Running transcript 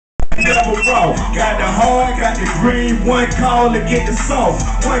never raw. Got the hard, got the green, one call to get the soft,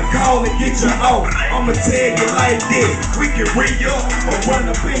 one call to get you off. I'ma tell you like this, we can ring up or run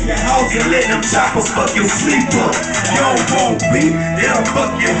up in your house and let them choppers fuck your sleep up. You don't want beef, they'll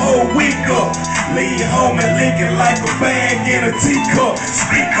fuck your whole week up. Leave home and licking like a bag in a teacup.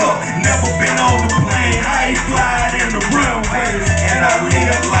 Speak up, never been on the plane, I ain't flying in the runway. And I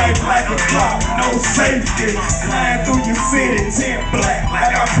live life like a clock, no safety. Flying through your city, tent black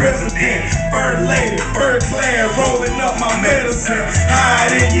like our president. First lady, first class, rolling up my medicine.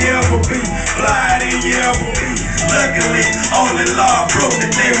 Higher than you ever be, flyer than you ever be. Luckily, only law broke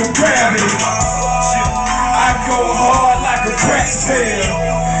that they were gravity. I go hard like a crack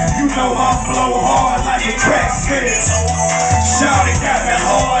sale. You know I flow hard like a crack sale. Shawty got me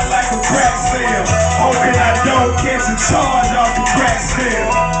hard like a crack sale. Hoping I don't catch a charge off the crack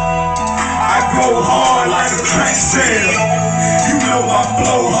sale. I go hard like a crack sale. You know I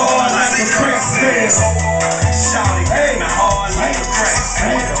flow hard like a crack sale. Shawty got me hard like a crack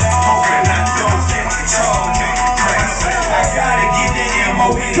sale. Hoping I don't catch a charge off the crack sale. I gotta get the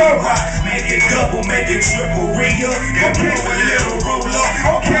M.O.N. rock. Make it double, make it triple, real. And blow a little roller.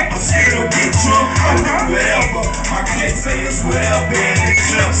 Okay, I'm still get drunk. I do whatever. My kids say it's whatever, and it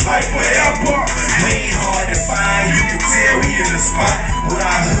looks like whatever. We ain't hard to find, you can tell we in the spot. With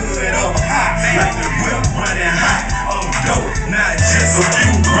our hood up high, like the whip running hot. I'm dope, not just a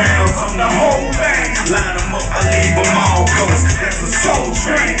few rounds. I'm the whole thing. Line them up, I leave them all ghosts. That's a soul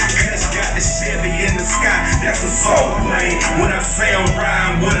train. Cash got the Chevy in the sky. That's a soul plane. When I say I'm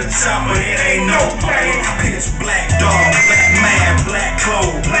riding with a chopper, it ain't no plane. Pitch black dog, black man, black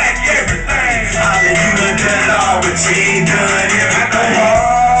clothes, black everything. Holly, you done done it all, but you ain't done everything.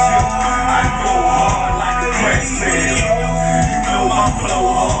 I go hard like a crack sale. You know I flow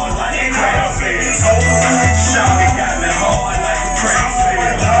hard like a crack sale. Shawty got me hard like a crack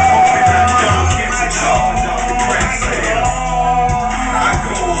sale. Hoping I don't catch a charge off the crack sale. I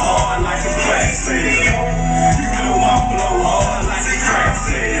go hard like a crack sale. You know I flow hard like a crack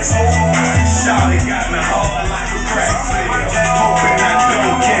sale. Shawty got me hard like a crack sale. Hoping I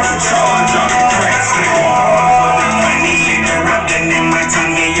don't catch a charge off the crack sale. For the money, interrupting in my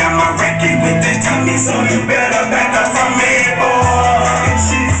tummy, I'm a racket with the tummy, so you better